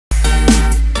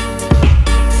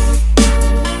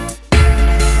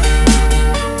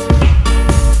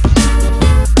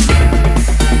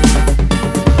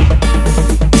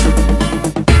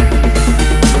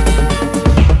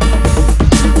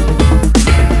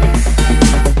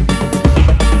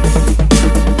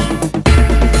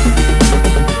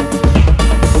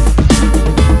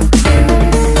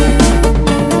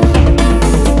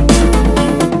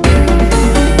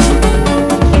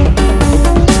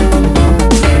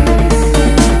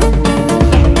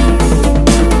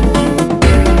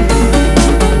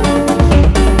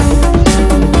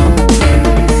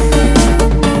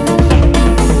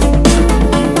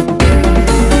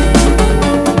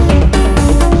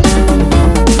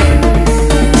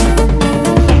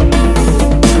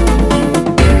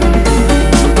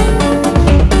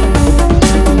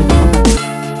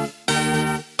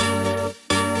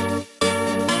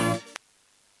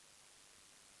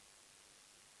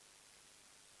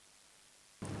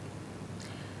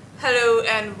Hello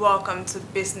and welcome to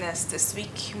Business This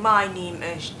Week. My name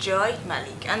is Joy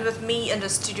Malik, and with me in the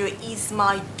studio is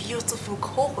my beautiful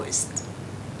co-host.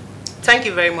 Thank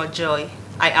you very much, Joy.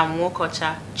 I am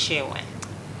Wokocha Chinwe.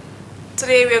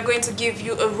 Today we are going to give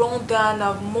you a rundown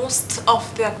of most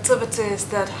of the activities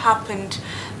that happened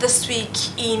this week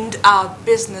in our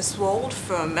business world,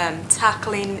 from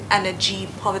tackling energy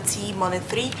poverty,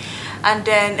 monetary, and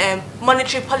then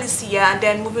monetary policy, and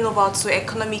then moving over to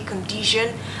economic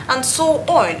condition, and so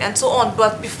on and so on.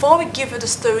 But before we give you the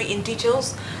story in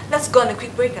details, let's go on a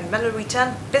quick break, and when we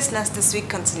return, Business This Week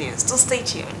continues. So stay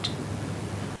tuned.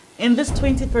 In this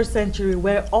 21st century,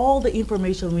 where all the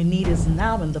information we need is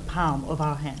now in the palm of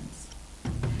our hands.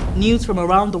 News from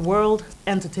around the world,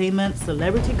 entertainment,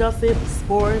 celebrity gossip,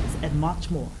 sports, and much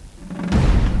more.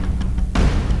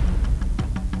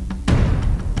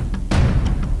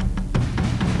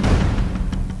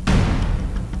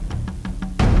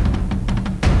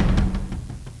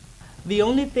 The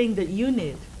only thing that you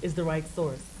need is the right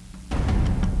source.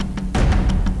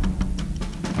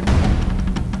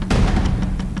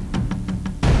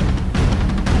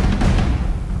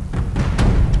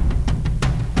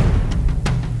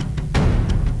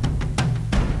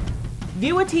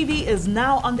 Viewer TV is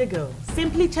now on the go.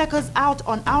 Simply check us out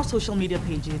on our social media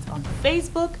pages on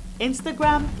Facebook,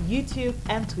 Instagram, YouTube,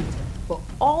 and Twitter for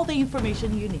all the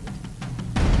information you need.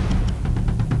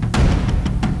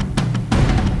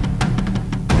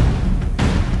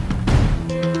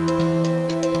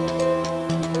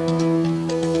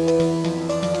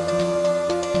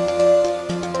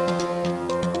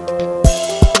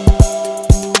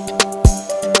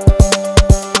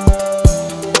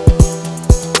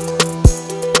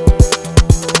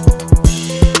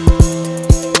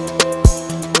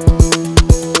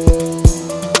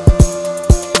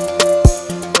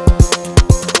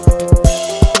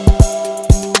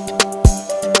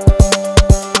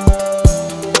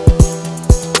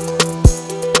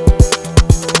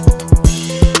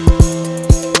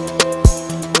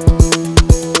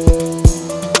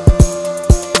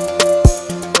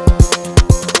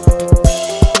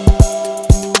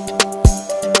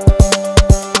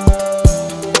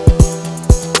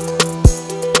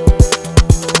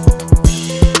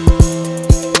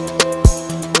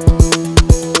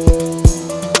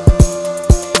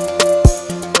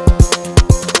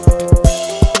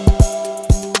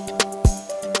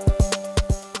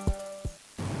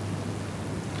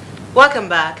 Welcome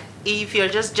back. If you're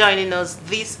just joining us,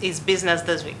 this is Business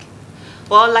This Week.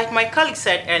 Well, like my colleague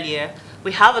said earlier,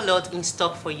 we have a lot in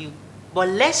stock for you. But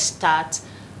let's start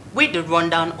with the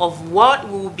rundown of what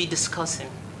we will be discussing.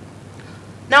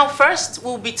 Now, first,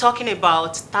 we'll be talking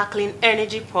about tackling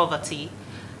energy poverty.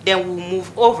 Then we'll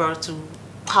move over to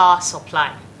power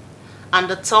supply. And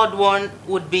the third one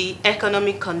would be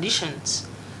economic conditions.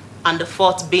 And the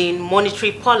fourth being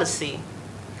monetary policy.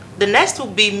 The next will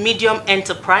be medium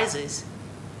enterprises,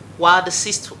 while the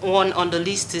sixth one on the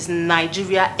list is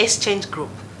Nigeria Exchange Group.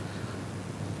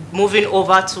 Moving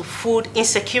over to food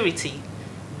insecurity,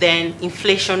 then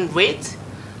inflation rate,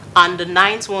 and the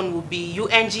ninth one will be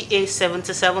UNGA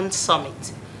 77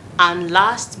 Summit. And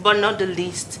last but not the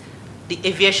least, the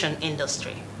aviation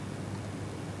industry.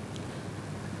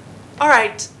 All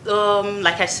right,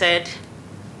 like I said,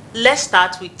 let's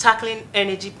start with tackling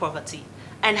energy poverty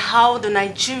and how the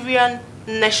Nigerian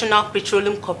National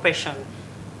Petroleum Corporation,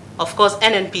 of course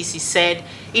NNPC, said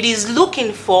it is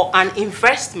looking for an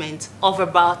investment of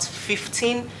about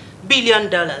 $15 billion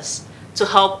to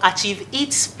help achieve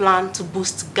its plan to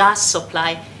boost gas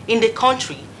supply in the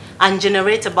country and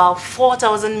generate about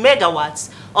 4,000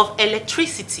 megawatts of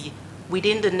electricity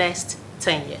within the next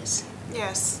 10 years.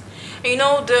 Yes. You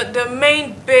know, the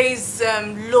main base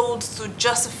loads to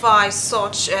justify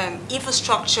such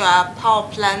infrastructure are power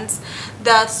plants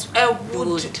that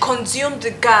would consume the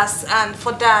gas, and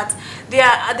for that they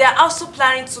are also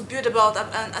planning to build about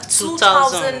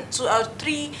 2,000 to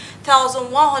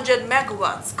 3,100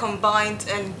 megawatts combined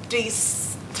in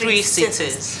these three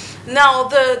cities. Now,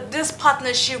 this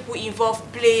partnership will involve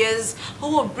players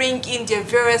who will bring in their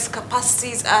various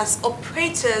capacities as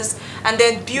operators and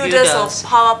then builders of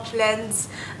power plants,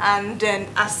 and then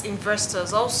as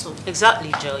investors also.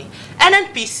 Exactly, Joy.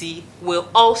 NNPC will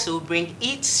also bring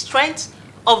its strength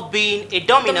of being a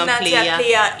dominant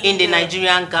player in the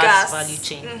Nigerian gas value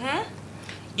chain.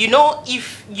 You know,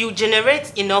 if you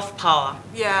generate enough power,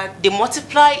 the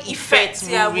multiply effect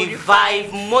will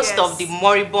revive most of the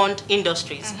moribund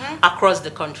industries across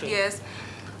the country. Yes.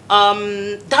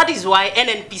 That is why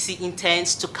NNPC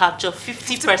intends to capture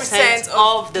 50%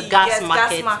 of the gas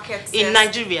market in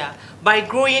Nigeria by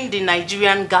growing the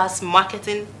Nigerian gas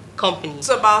marketing company. It's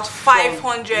about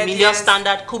 500 million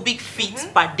standard cubic feet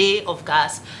per day of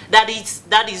gas. That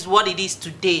is what it is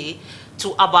today,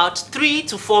 to about 3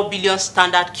 to 4 billion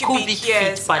standard cubic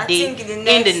feet per day in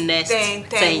the next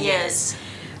 10 years.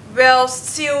 Well,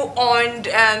 still on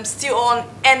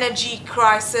energy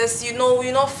crisis,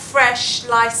 fresh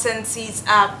licenses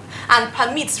and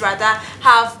permits rather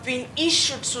have been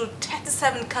issued to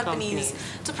 37 companies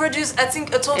to produce, I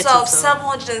think, a total of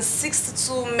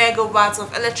 762 megawatts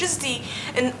of electricity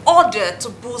in order to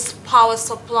boost power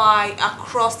supply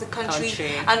across the country.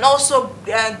 And also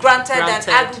granted an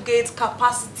aggregate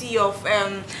capacity of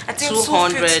I think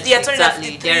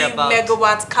 253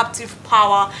 megawatts captive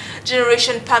power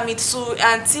generation permit to,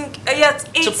 I think,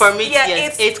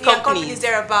 eight companies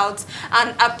thereabouts,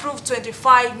 and approved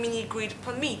 25 mini grid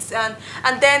permits, and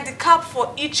then the cap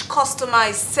for each customer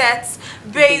is set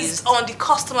based on the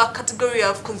customer category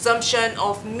of consumption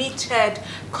of metered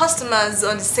customers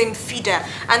on the same feeder,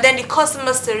 and then the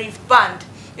customer tariff band.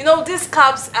 These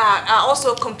caps are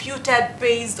also computed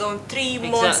based on 3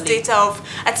 months data of,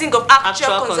 I think, of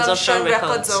actual consumption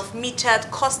records of metered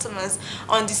customers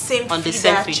on the same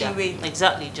feeder.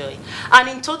 Exactly, Joy. And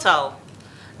in total,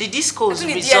 the discos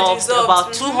resolved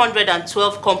about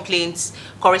 212 complaints,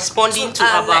 corresponding to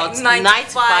about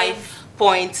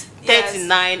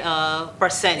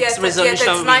 95.39%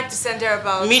 resolution rate.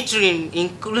 Metering,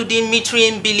 including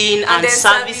metering, billing, and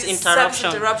service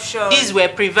interruption. These were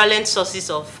prevalent sources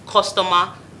of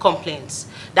customer complaints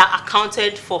that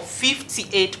accounted for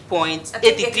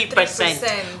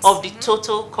 58.83% of the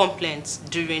total complaints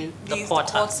during the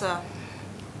quarter.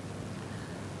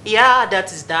 Yeah,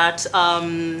 that is that.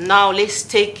 Now let's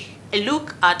take a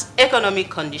look at economic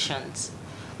conditions.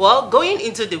 Well, going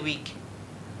into the week,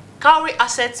 Cowrie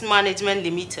Asset Management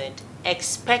Limited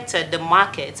expected the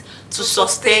market to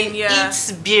sustain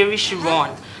its bearish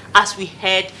run as we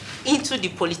head into the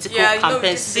political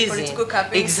campaign season.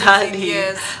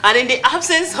 And in the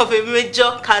absence of a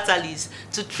major catalyst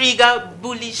to trigger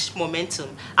bullish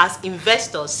momentum, as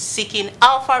investors seeking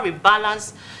alpha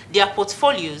rebalance their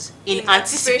portfolios in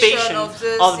anticipation of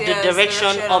the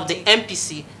direction of the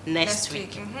MPC next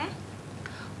week.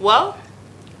 Well,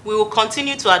 we will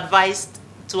continue to advise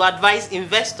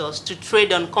investors to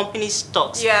trade on company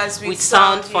stocks with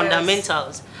sound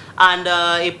fundamentals and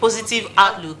a positive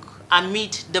outlook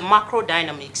amid the macro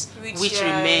dynamics, which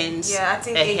remains I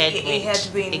think a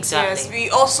headwind. Yes. We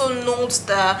also know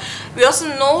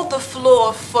the flow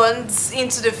of funds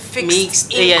into the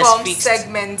fixed income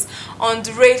segment on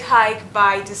the rate hike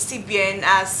by the CBN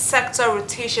as sector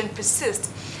rotation persists.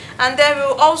 And then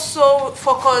we'll also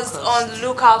focus on the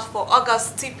lookout for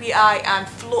August TPI and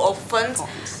flow of funds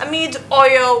amid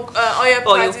oil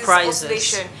prices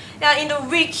oscillation. Now, in the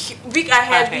week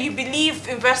ahead, we believe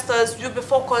investors will be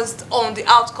focused on the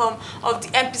outcome of the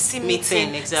MPC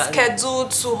meeting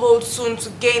scheduled to hold soon to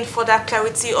gain further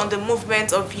clarity on the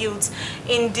movement of yields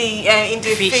in the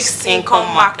fixed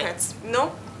income markets.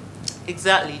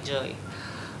 Exactly, Joy.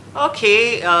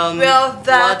 Okay.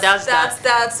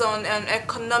 That's on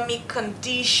economic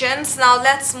conditions. Now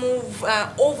let's move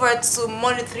over to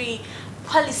monetary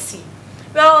policy.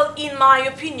 Well, in my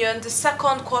opinion, the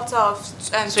second quarter of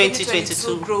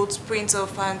 2022 growth print of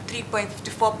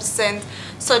 3.54%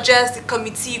 suggests the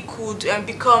committee could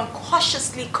become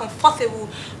cautiously comfortable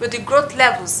with the growth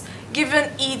levels, given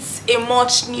it's a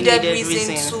much needed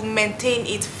reason to maintain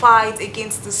its fight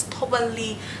against the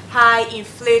stubbornly high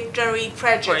inflationary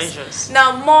pressures.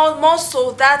 Now, more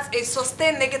so that a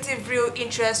sustained negative real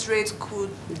interest rate could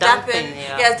dampen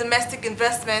domestic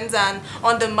investments and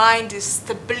undermine the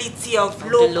stability of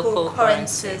local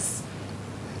currencies.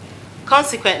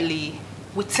 Consequently,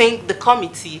 we think the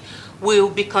committee will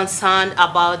be concerned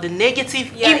about the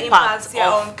negative impact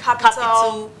of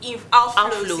capital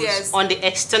outflows on the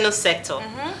external sector,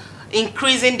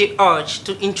 increasing the urge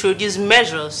to introduce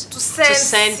measures to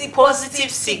send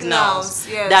positive signals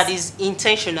that is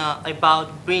intentional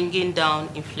about bringing down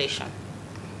inflation.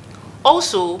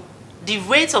 Also, the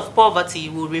rate of poverty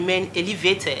will remain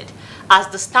elevated as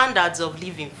the standards of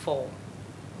living fall.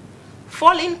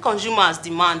 Falling consumers'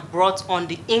 demand brought on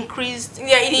the increasing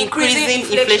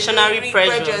inflationary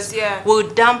pressures will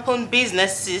dampen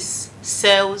businesses'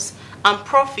 sales and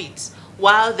profits,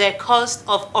 while their cost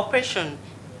of operation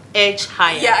edge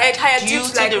higher. Yeah, edge higher due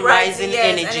to the rising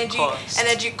energy cost.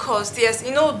 Energy cost, yes.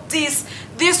 You know, this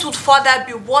would further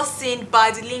be worsened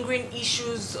by the lingering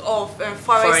issues of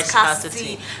forest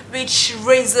scarcity, which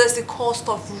raises the cost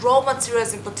of raw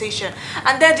materials importation,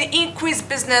 and then the increased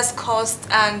business cost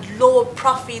and lower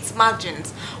profit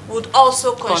margins would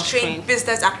also constrain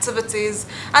business activities,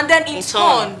 and then in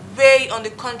turn weigh on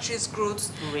the country's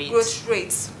growth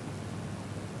rates.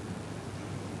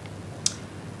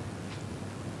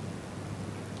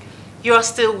 You are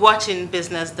still watching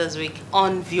Business This Week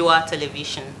on Viewer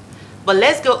Television. But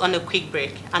let's go on a quick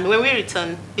break, and when we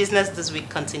return, Business This Week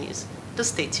continues. Do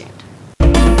stay tuned.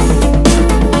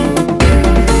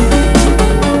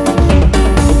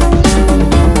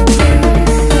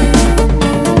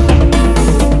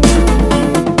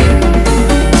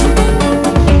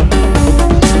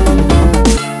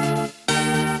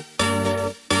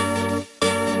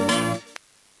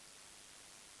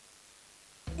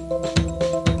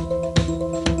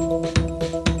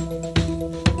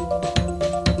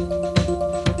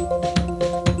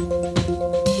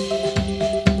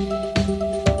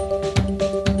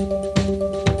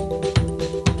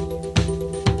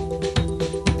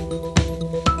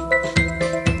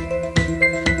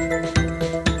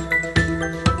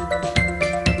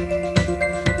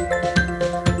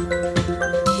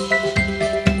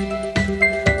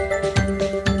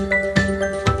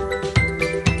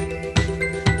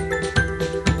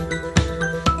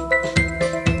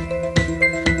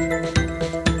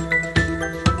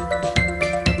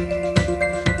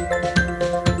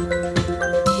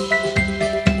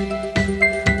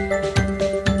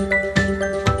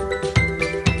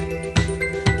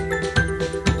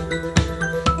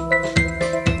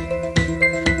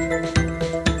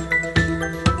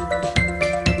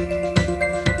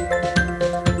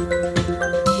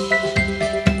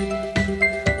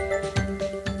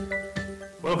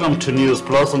 Welcome to News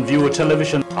Plus on Viewer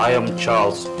Television. I am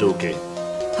Charles Doke.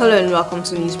 Hello and welcome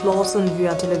to News Plus on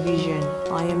Viewer Television.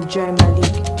 I am Joy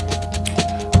Malik.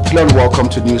 Hello and welcome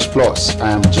to News Plus.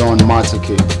 I am John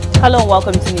Matake. Hello and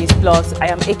welcome to News Plus. I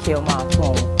am Ike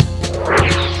Omarton.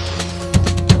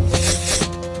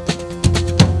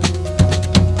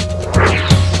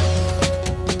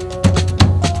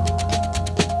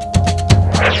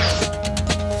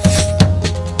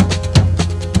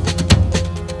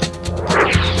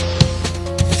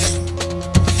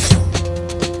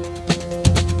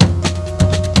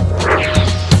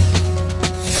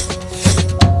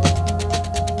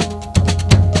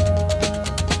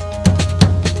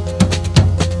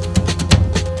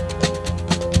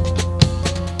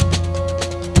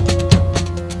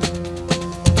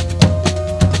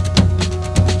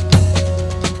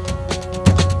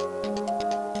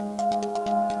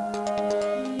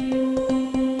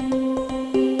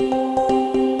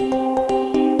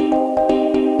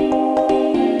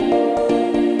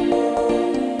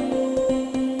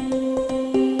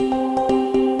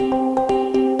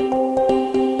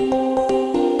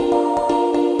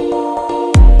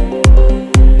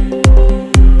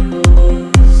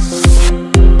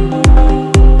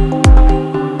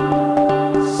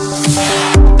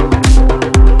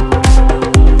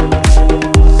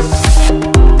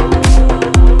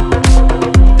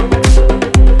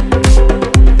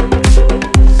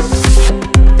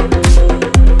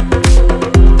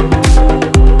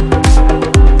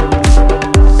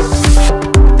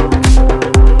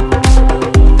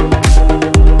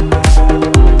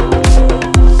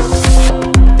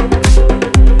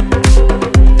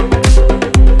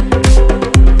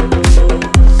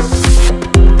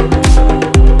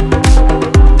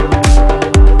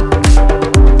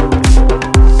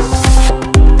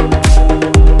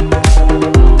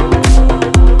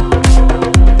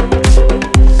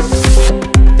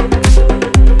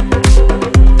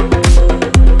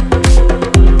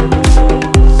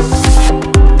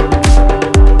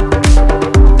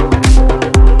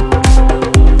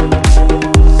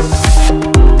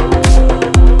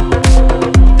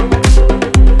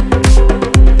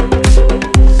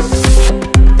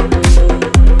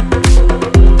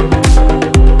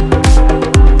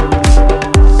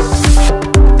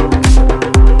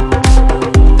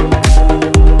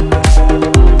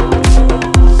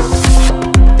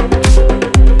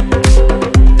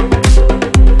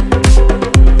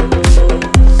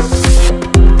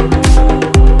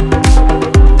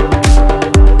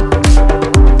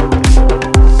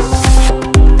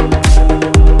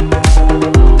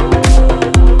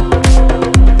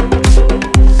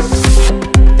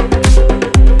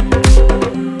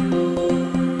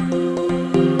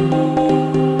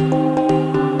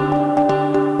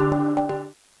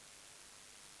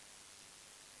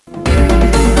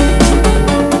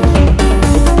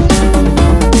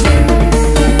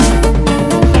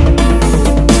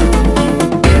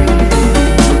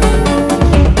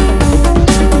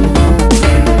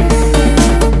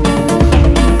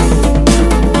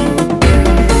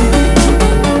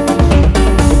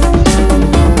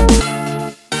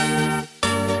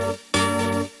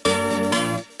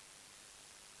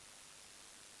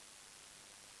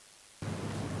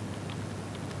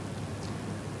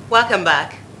 Welcome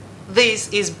back.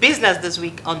 This is Business This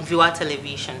Week on Viewer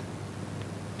Television.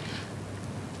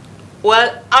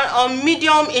 Well, on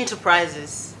medium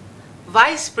enterprises,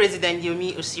 Vice President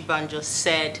Yomi Osibanjo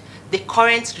said the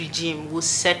current regime will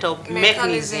set up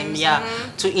mechanisms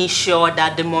to ensure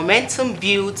that the momentum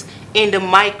built in the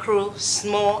micro,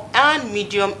 small, and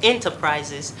medium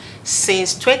enterprises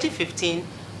since 2015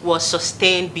 was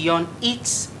sustained beyond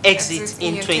its exit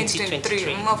in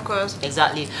 2023. Of course.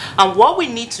 Exactly. And what we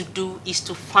need to do is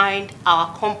to find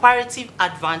our comparative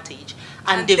advantage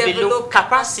and develop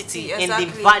capacity in the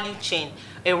value chain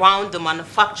around the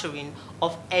manufacturing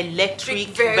of electric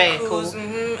vehicles,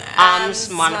 arms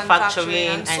manufacturing,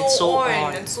 and so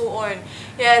on.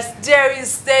 Yes,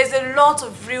 there's a lot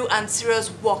of real and serious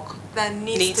work that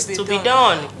needs to be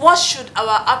done. What should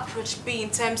our approach be in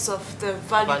terms of the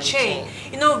value chain?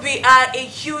 You know, we are a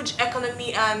huge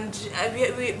economy, and we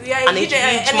are a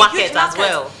huge market as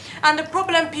well. And the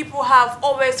problem people have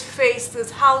always faced is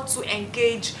how to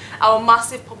engage our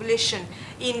massive population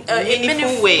in a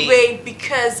meaningful way,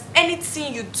 because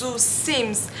anything you do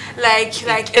seems like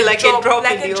a drop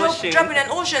in an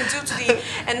ocean due to the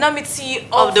enormity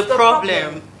of the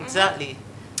problem. Exactly.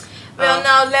 Well,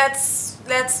 now let's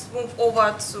move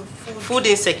over to food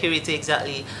insecurity.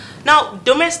 Exactly. Now,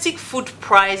 domestic food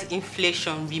price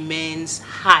inflation remains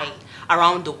high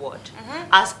around the world,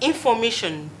 as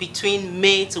information between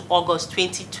May to August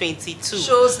 2022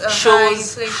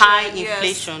 shows high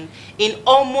inflation in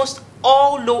almost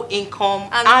all low-income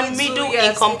and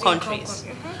middle-income countries.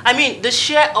 I mean, the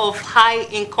share of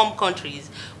high-income countries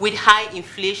with high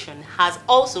inflation has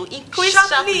also increased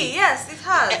sharply. Yes, it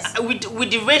has. With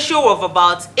the ratio of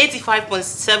about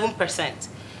 85.7%.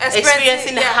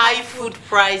 Experiencing high food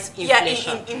price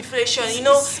inflation. Inflation.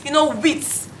 You know,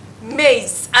 wheat,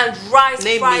 maize, and rice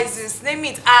prices, name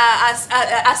it,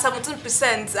 at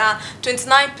 17%,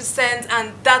 29%,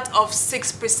 and that of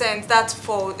 6%. That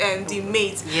for the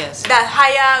maize. Yes. That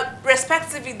higher,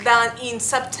 respectively, than in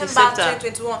September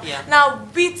 2021. Yeah. Now,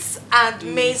 wheat and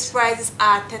maize prices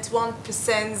are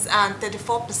 31% and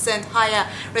 34% higher,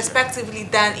 respectively,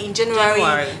 than in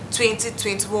January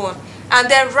 2021. And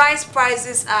then rice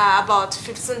prices are about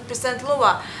 15%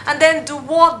 lower. And then the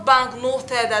World Bank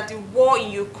noted that the war in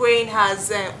Ukraine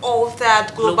has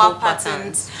altered global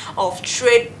patterns of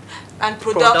trade and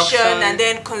production and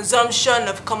then consumption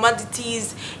of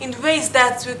commodities in ways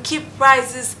that will keep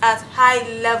prices at high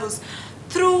levels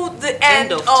through the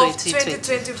end of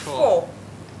 2024.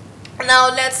 Now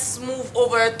let's move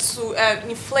over to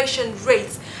inflation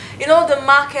rates. You know, the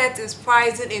market is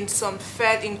pricing in some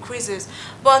Fed increases,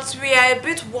 but we are a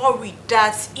bit worried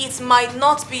that it might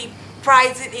not be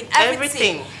pricing in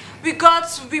everything. We got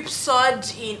whipsawed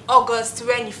in August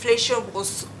when inflation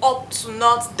was up to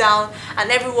not down, and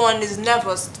everyone is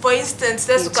nervous. For instance,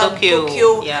 let's look at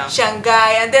Tokyo,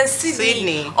 Shanghai, and then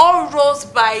Sydney. All rose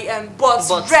by, but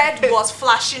red was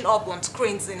flashing up on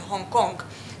screens in Hong Kong,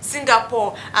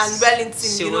 Singapore, and Wellington.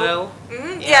 Sewell.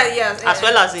 As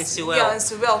well as in Sewell. Yeah, in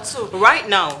Sewell too. Right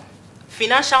now,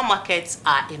 financial markets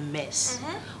are a mess.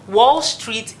 Wall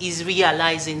Street is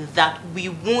realizing that we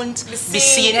won't be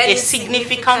seeing a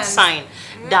significant sign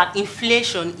that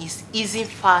inflation is easing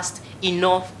fast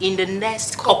enough in the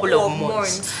next couple of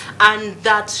months, and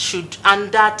that should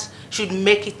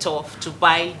make it tough to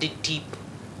buy the dip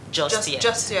just yet.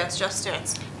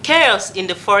 Chaos in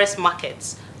the forex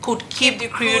markets could keep the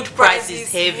crude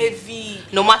prices heavy,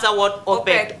 no matter what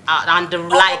OPEC and the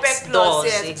likes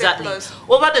does. Exactly.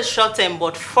 Over the short term,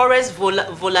 but forex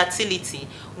volatility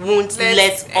won't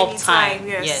let up time.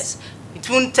 Yes. It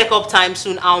won't take up time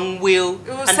soon, and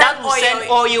that will send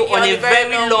oil on a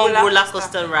very long roller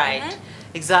coaster ride.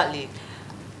 Exactly.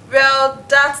 Well,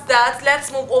 that's that. Let's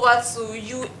move over to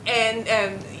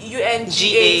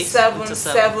UNGA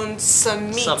 77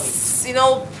 summits. You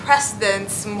know, President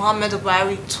Muhammadu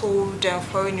Buhari told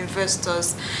foreign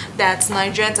investors that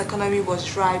Nigeria's economy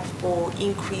was ripe for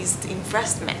increased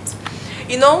investment.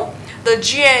 You know, the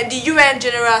UN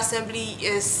General Assembly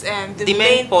is the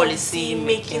main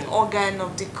policy-making organ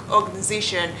of the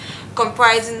organization,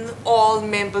 comprising all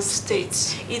member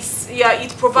states.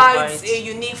 It provides a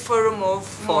unique forum of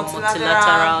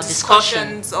multilateral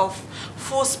discussions of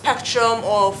full spectrum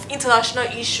of international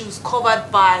issues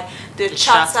covered by the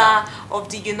Charter of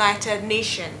the United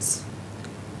Nations.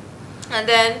 And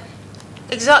then,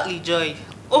 exactly, Joy.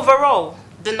 Overall,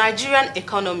 the Nigerian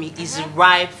economy is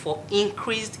ripe for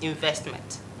increased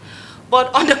investment.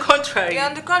 But on the contrary,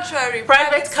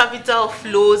 private capital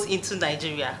flows into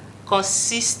Nigeria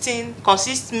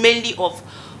consists mainly of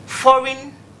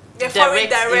foreign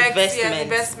direct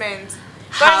investment,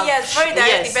 very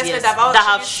direct investment that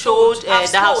have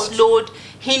slowed,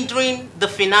 hindering the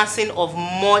financing of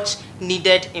much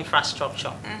needed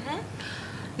infrastructure.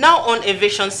 Now on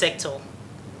aviation sector,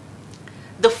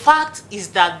 the fact is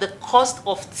that the cost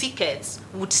of tickets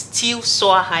would still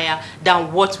soar higher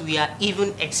than what we are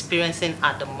even experiencing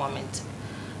at the moment.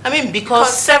 I mean,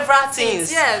 because several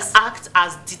things act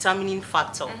as determining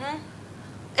factor.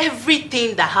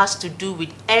 Everything that has to do with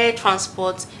air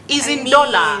transport is in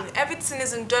dollar. Everything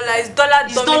is in dollar. It's dollar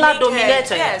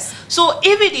dominated. Yes. So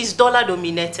if it is dollar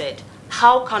dominated,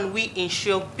 how can we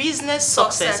ensure business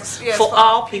success for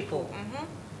our people?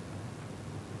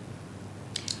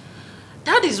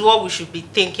 That is what we should be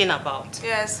thinking about.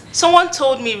 Yes. Someone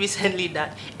told me recently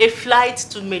that a flight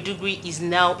to Maiduguri is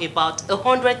now about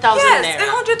 100,000 naira. Yes,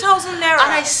 100,000 naira. And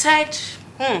I said,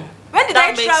 When did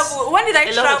I travel? I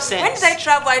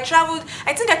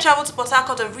think I traveled to Port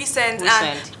Harcourt of recent.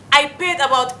 And I paid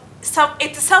about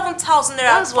 87,000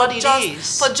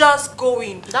 naira for just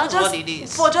going. That's what it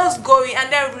is. For just going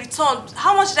and then return.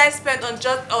 How much did I spend on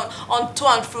just on to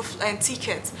and fro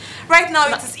tickets? Right now,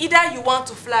 it is either you want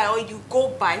to fly or you go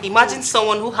by road. Imagine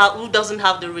someone who doesn't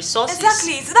have the resources.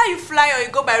 Exactly. It's either you fly or you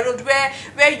go by road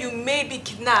where you may be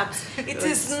kidnapped. It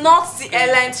is not the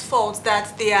airline's fault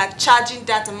that they are charging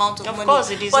that amount of money. Of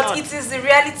course, it is but not. It is the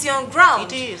reality on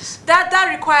ground. It is. That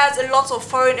requires a lot of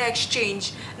foreign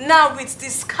exchange. Now, with the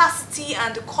scarcity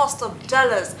and the cost of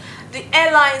dollars, the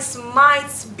airlines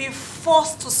might be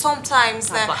forced to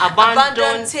sometimes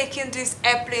abandon taking these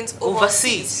airplanes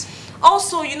overseas.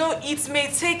 Also, you know, it may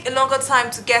take a longer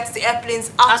time to get the airplanes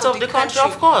out of the country,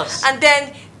 of course, and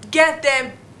then get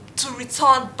them to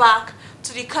return back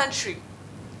to the country.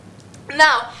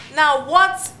 Now,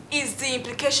 what is the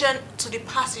implication to the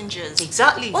passengers?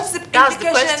 Exactly. What's the That's the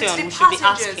implication question to the we should be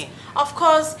passengers? asking. Of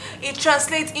course, it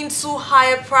translates into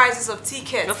higher prices of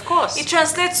tickets. Of course. It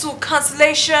translates to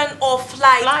cancellation of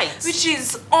flights, which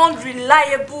is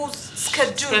unreliable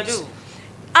schedule.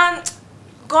 And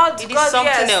it is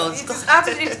something else. It's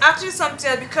actually something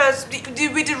else, because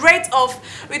with the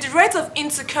rate of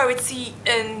insecurity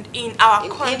in our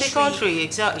country, in the country,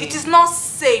 exactly, it is not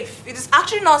safe. It is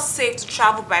actually not safe to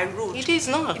travel by road. It is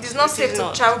not. It is not safe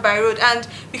to travel by road, and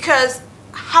because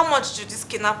how much do these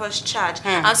kidnappers charge?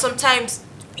 And sometimes,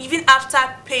 even after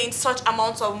paying such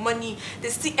amounts of money, they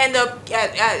still end up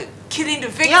killing the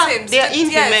victims. Yeah, they are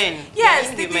inhumane. Yes,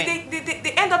 they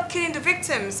end up killing the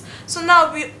victims. So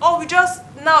now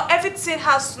everything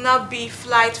has to now be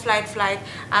flight,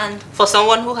 and for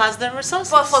someone who has the resources.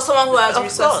 For someone who has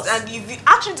resources, and if you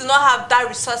actually do not have that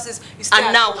resources, you still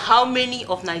and now, how many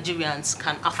of Nigerians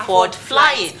can afford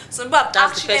flying? Some people have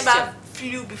actually never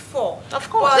flew before. Of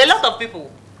course, a lot of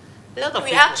people.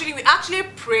 We actually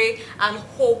pray and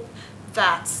hope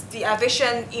that the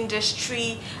aviation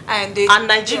industry and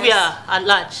Nigeria at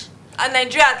large, and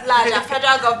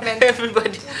federal government,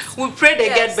 everybody, we pray they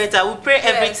get better. We pray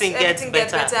everything gets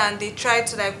better, and they try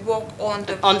to work on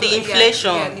the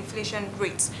inflation, inflation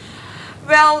rates.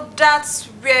 Well, that's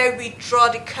where we draw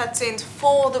the curtain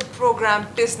for the program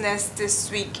Business This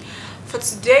Week. For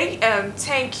today,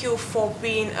 thank you for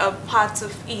being a part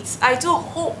of it. I do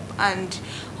hope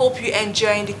you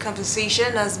enjoying the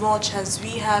conversation as much as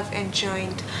we have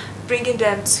enjoyed bringing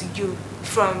them to you,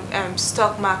 from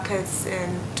stock markets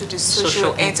and to the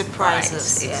social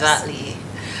enterprises. Exactly.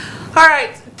 All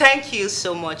right, thank you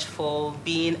so much for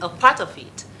being a part of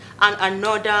it. And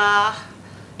another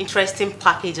interesting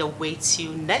package awaits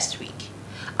you next week,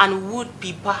 and we'll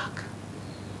be back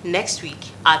next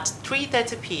week at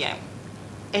 3:30 p.m.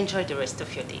 Enjoy the rest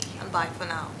of your day. And bye for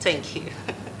now. Thank you.